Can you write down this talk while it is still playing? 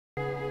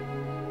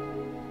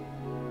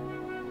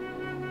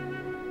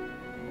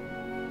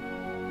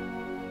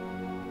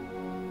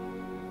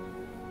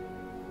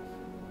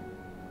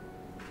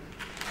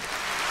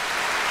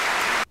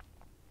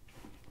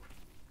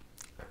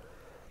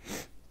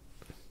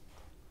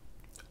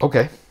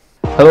Okay.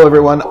 Hello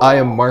everyone, I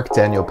am Mark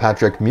Daniel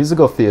Patrick,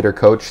 musical theater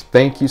coach.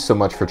 Thank you so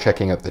much for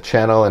checking out the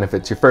channel, and if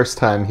it's your first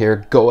time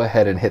here, go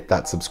ahead and hit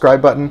that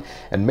subscribe button,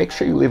 and make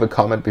sure you leave a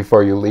comment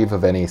before you leave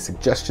of any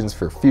suggestions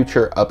for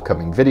future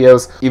upcoming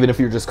videos. Even if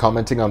you're just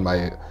commenting on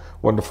my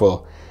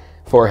wonderful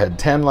forehead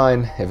tan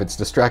line, if it's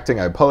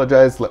distracting, I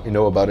apologize, let me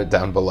know about it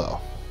down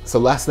below. So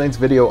last night's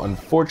video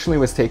unfortunately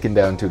was taken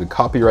down due to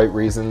copyright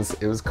reasons.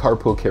 It was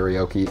carpool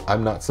karaoke.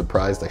 I'm not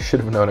surprised, I should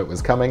have known it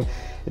was coming.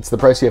 It's the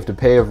price you have to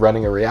pay of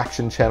running a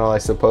reaction channel, I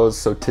suppose.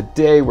 So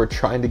today we're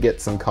trying to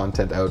get some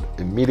content out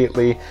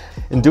immediately.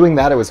 In doing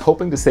that, I was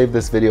hoping to save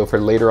this video for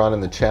later on in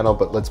the channel,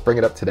 but let's bring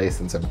it up today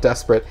since I'm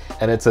desperate.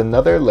 And it's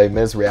another Les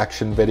Mis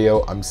reaction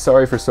video. I'm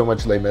sorry for so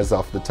much Les Mis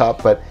off the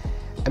top, but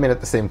I mean,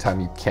 at the same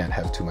time, you can't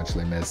have too much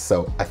Les Mis,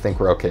 so I think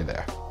we're okay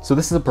there. So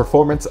this is a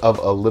performance of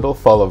A Little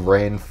Fall of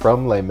Rain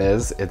from Les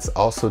Mis. It's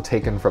also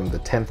taken from the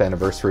 10th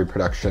anniversary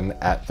production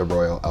at the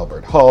Royal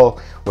Albert Hall,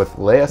 with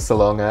Lea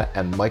Salonga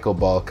and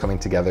Michael coming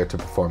together to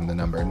perform the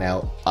number.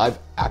 Now, I've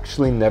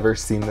actually never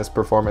seen this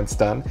performance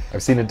done.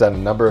 I've seen it done a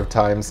number of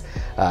times,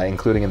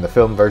 including in the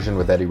film version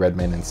with Eddie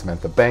Redmayne and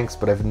Samantha Banks,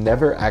 but I've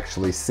never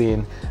actually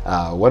seen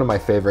one of my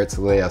favorites,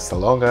 Lea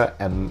Salonga,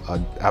 and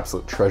an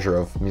absolute treasure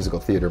of musical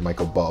theater,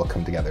 Michael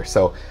come together.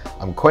 So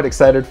I'm quite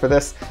excited for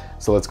this,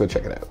 so let's go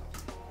check it out.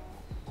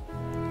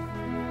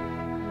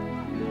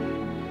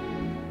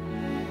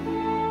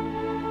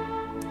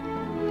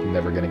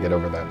 Never gonna get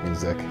over that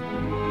music.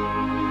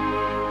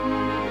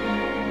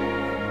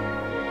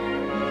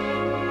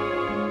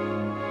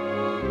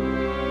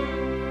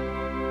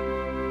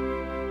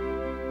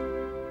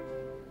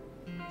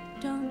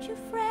 Don't you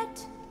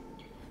fret,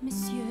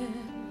 Monsieur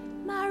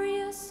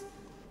Marius,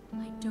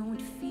 I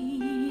don't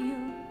feel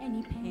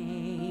any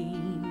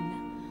pain.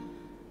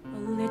 A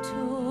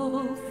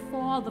little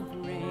fall of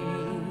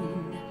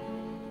rain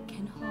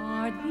can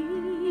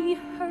hardly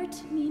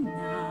hurt me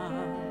now.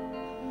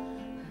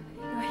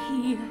 You're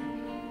here.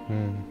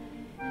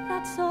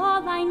 That's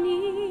all I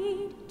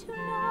need to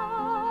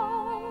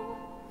know.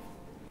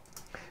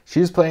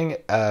 She's playing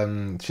it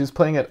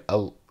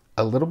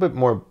a little bit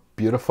more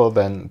beautiful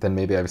than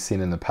maybe I've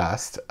seen in the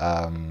past,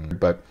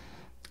 but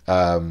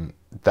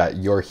that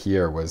You're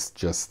Here was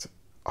just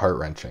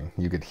heart-wrenching.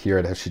 You could hear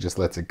it as she just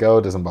lets it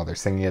go, doesn't bother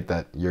singing it.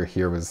 That You're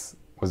Here was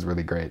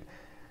really great.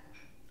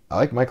 I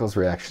like Michael's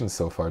reaction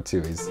so far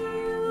too. He's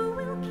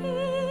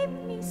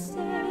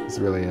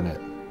really in it.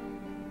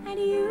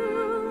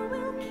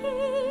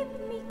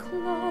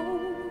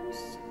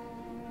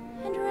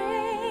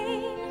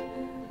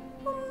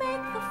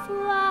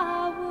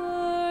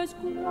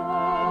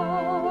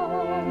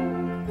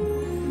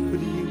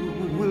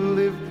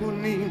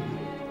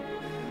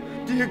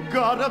 Dear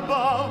God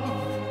above,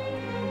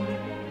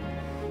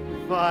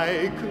 if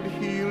I could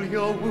heal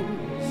your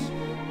wounds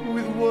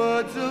with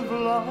words of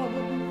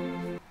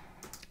love.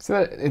 So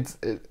that it's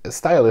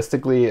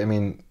stylistically, I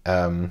mean,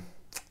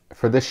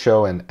 for this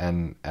show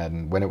and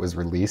when it was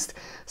released,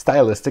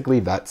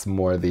 stylistically that's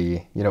more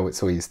the, you know,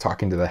 so he's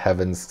talking to the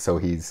heavens, so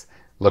he's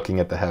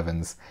looking at the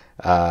heavens,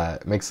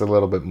 makes it a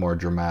little bit more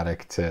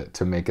dramatic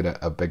to make it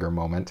a bigger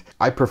moment.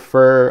 I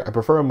prefer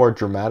a more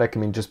dramatic, I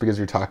mean, just because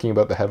you're talking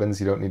about the heavens,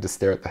 you don't need to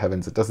stare at the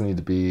heavens. It doesn't need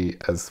to be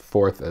as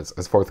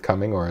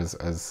forthcoming or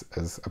as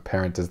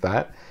apparent as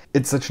that.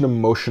 It's such an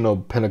emotional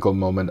pinnacle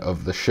moment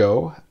of the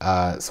show,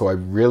 so I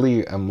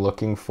really am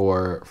looking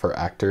for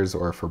actors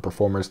or for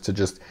performers to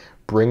just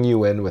bring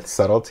you in with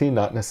subtlety,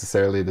 not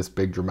necessarily this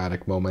big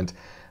dramatic moment.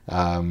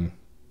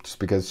 Just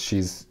because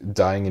she's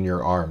dying in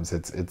your arms,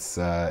 it's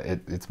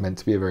meant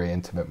to be a very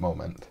intimate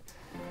moment.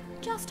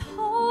 Just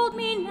hold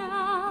me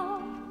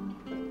now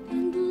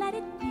and let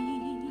it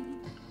be.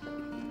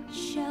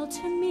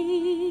 Shelter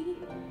me,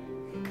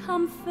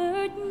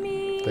 comfort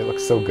me. They look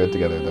so good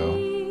together, though.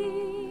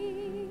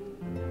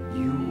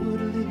 You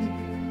would live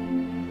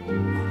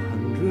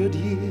 100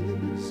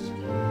 years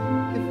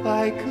if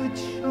I could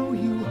show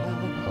you how.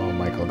 Oh,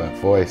 Michael, that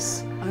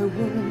voice. I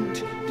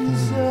won't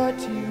desert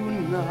you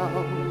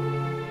now.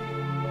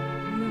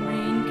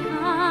 Rain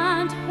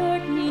can't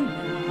hurt me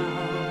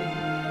now.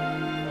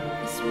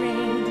 This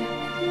rain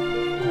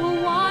will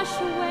wash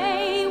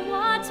away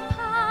what's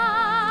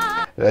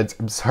past.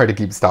 I'm sorry to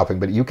keep stopping,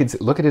 but you can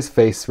look at his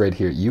face right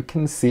here. You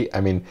can see,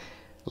 I mean,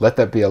 let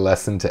that be a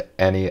lesson to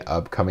any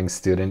upcoming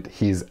student.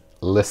 He's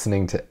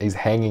listening to, he's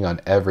hanging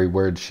on every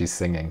word she's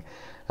singing.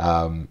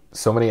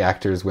 So many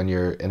actors, when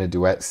you're in a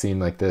duet scene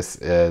like this,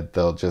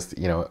 they'll just,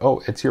 you know,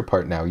 oh, it's your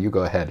part now, you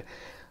go ahead.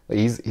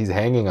 He's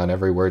hanging on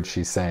every word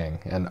she's saying,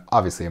 and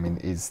obviously, I mean,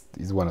 he's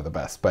one of the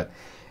best. But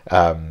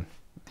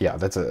yeah,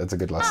 that's a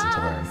good lesson to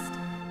learn.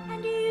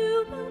 And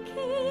you will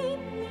keep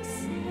me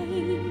safe,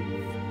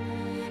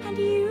 and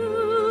you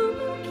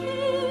will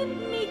keep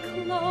me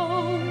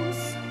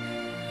close.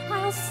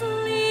 I'll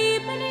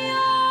sleep in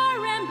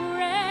your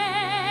embrace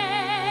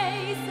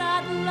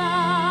at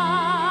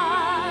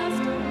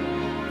last.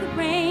 The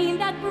rain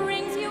that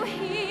brings you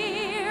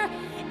here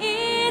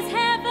is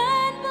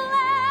heaven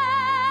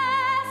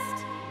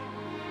blessed.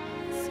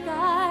 The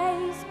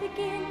skies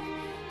begin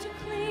to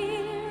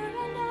clear,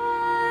 and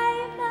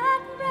I'm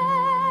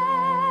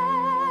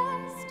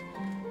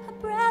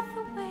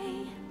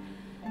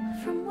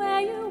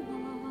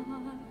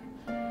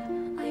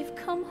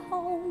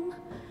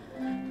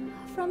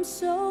from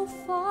so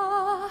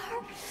far.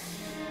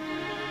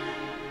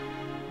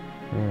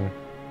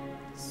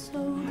 So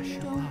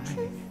don't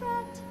you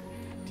fret,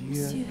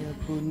 Monsieur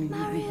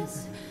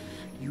Marius.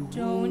 You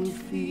don't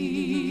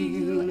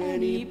feel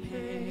any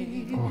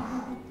pain.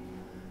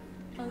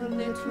 A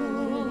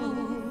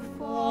little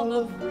fall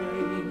of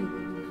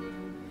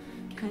rain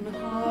Can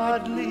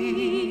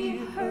hardly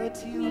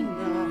hurt you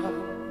now.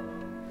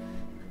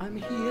 I'm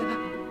here.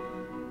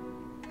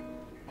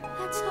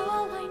 That's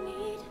all I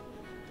need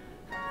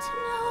to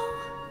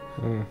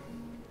know.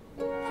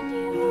 And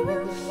you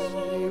will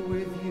Stay keep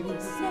with you me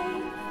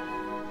safe,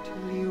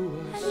 till you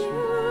are and you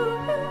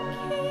will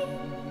keep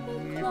me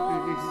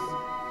close.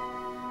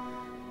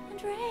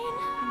 And rain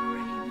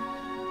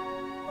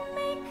will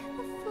make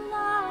the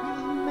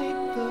flowers.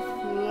 make the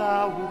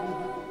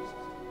flowers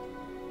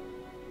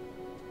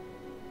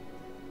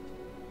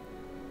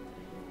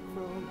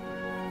grow.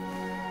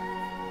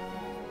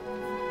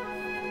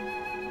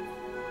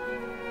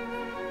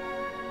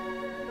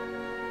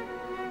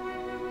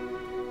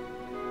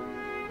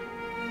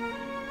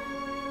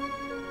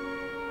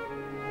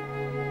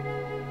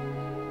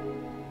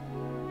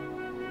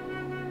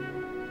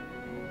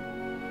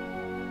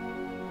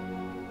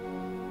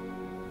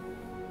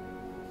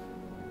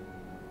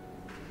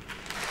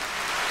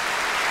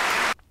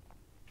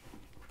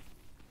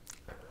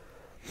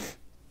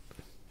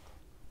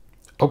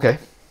 Okay.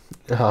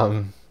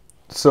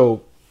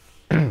 So,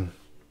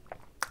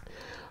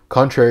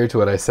 contrary to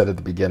what I said at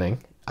the beginning,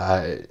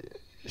 I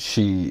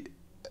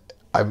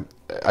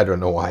don't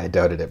know why I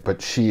doubted it,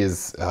 but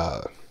she's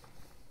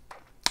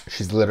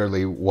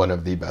literally one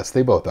of the best.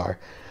 They both are.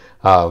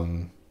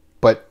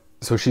 But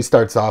so she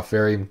starts off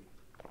very,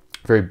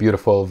 very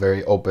beautiful,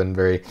 very open,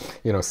 very,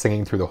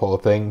 singing through the whole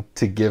thing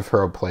to give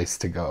her a place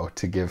to go,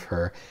 to give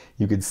her,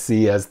 you could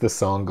see as the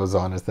song goes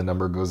on, as the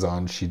number goes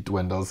on, she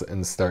dwindles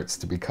and starts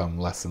to become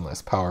less and less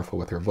powerful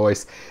with her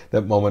voice.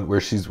 That moment where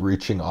she's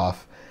reaching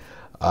off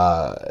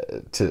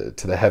to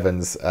the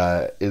heavens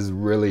is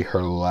really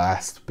her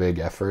last big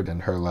effort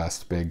and her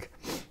last big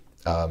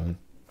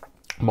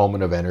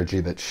moment of energy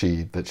that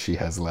she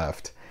has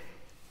left.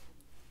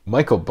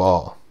 Michael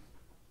Ball,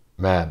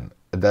 man,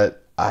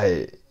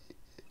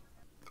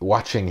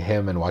 watching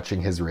him and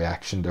watching his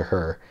reaction to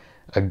her,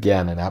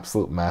 again, an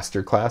absolute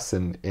masterclass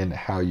in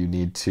how you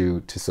need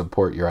to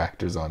support your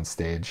actors on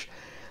stage.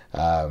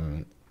 As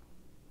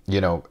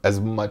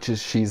much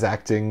as she's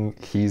acting,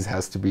 he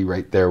has to be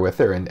right there with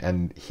her,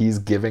 and he's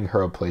giving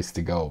her a place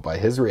to go by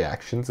his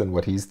reactions and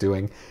what he's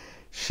doing.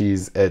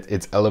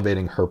 It's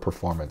elevating her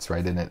performance,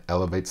 right? And it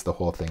elevates the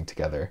whole thing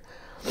together.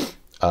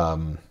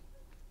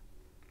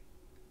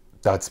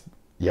 That's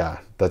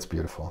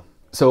beautiful.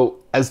 So,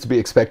 as to be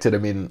expected, I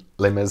mean,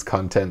 LEA's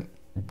content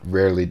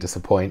rarely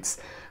disappoints.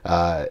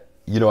 I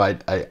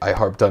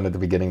harped on at the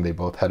beginning, they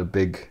both had a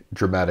big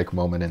dramatic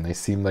moment, and they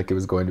seemed like it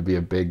was going to be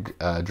a big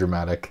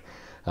dramatic,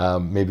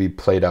 maybe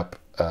played up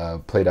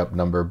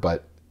number,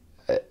 but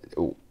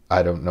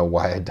I don't know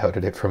why I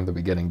doubted it from the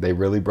beginning. They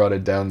really brought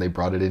it down. They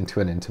brought it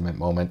into an intimate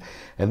moment.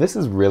 And this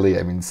is really,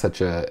 I mean,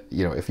 such a,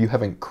 if you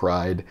haven't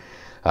cried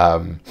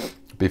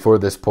before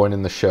this point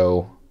in the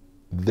show,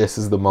 this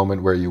is the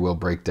moment where you will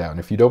break down.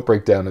 If you don't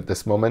break down at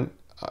this moment,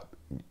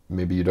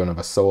 maybe you don't have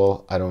a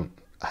soul. I don't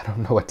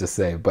know what to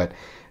say, but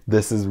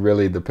this is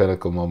really the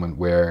pinnacle moment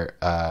where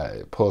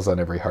it pulls on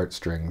every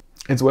heartstring.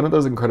 It's one of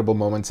those incredible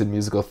moments in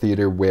musical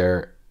theater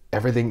where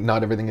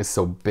not everything is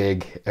so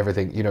big.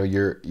 Everything,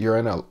 you're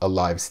in a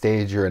live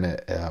stage, you're in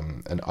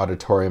an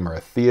auditorium or a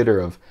theater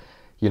of,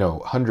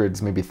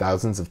 hundreds, maybe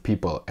thousands of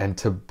people, and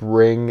to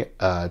bring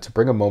a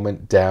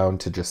moment down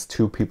to just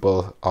two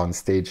people on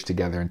stage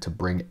together and to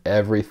bring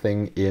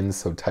everything in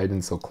so tight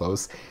and so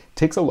close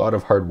takes a lot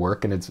of hard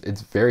work, and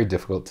it's very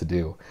difficult to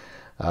do.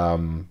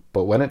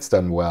 But when it's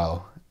done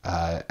well,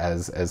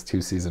 as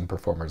two seasoned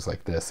performers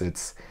like this,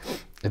 it's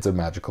a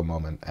magical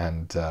moment,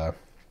 and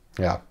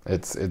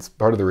it's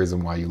part of the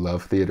reason why you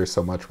love theater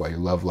so much, why you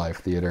love live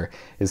theater,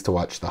 is to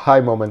watch the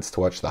high moments, to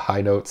watch the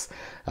high notes,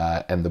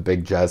 and the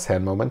big jazz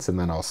hand moments, and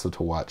then also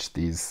to watch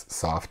these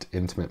soft,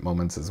 intimate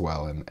moments as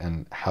well,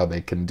 and how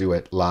they can do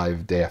it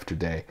live day after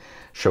day,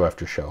 show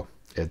after show.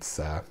 It's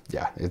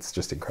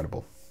just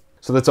incredible.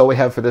 So that's all we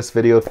have for this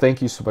video.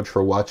 Thank you so much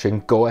for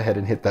watching. Go ahead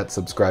and hit that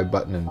subscribe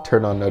button and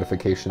turn on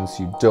notifications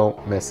so you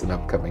don't miss an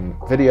upcoming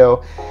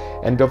video.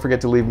 And don't forget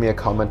to leave me a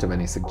comment of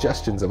any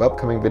suggestions of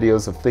upcoming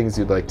videos of things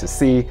you'd like to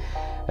see.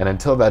 And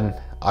until then,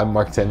 I'm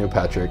Marc Daniel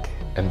Patrick,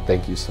 and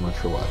thank you so much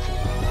for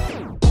watching.